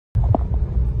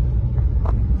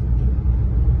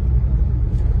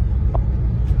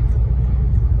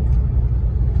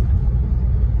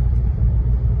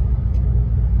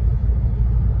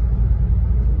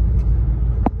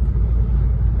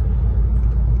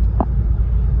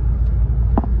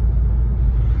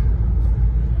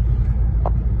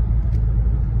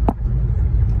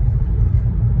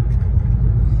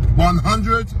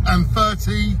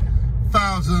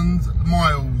130,000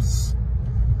 miles.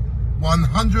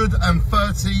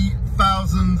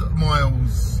 130,000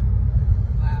 miles.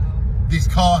 Wow. This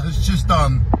car has just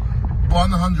done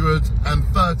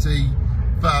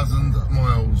 130,000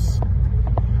 miles.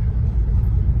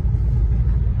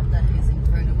 That is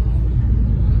incredible.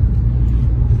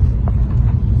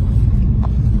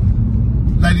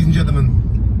 Ladies and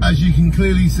gentlemen, as you can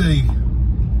clearly see,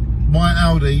 my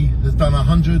Audi has done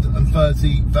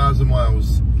 130,000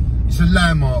 miles. It's a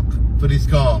landmark for this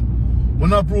car.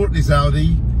 When I brought this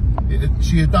Audi,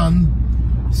 she had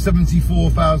done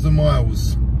 74,000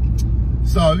 miles.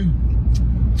 So,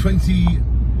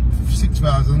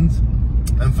 26,000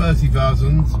 and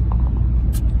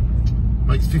 30,000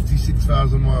 makes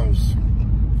 56,000 miles.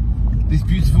 This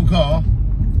beautiful car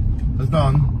has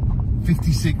done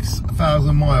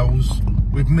 56,000 miles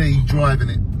with me driving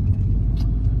it.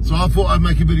 So I thought I'd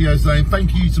make a video saying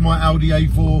thank you to my Audi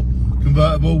A4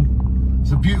 convertible.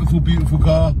 It's a beautiful, beautiful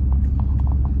car.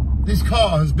 This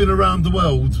car has been around the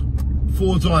world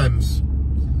 4 times.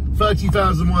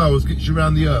 30,000 miles gets you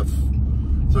around the earth.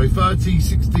 So 30,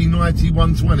 60, 90,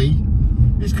 120.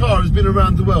 This car has been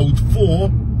around the world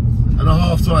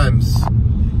 4.5 times.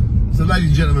 So ladies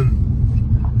and gentlemen,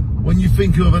 when you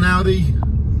think of an Audi,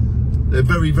 they're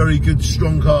very, very good,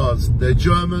 strong cars. They're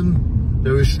German.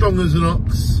 They're as strong as an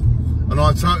ox, and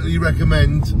I totally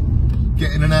recommend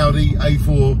getting an Audi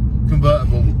A4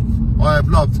 convertible. I have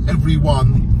loved every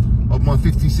one of my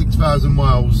 56,000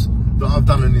 miles that I've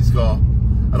done in this car,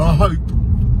 and I hope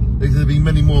there's going to be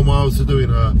many more miles to do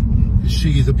in her, because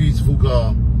she is a beautiful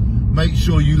car. Make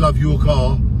sure you love your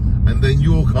car, and then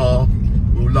your car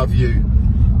will love you.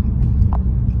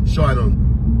 Shine on.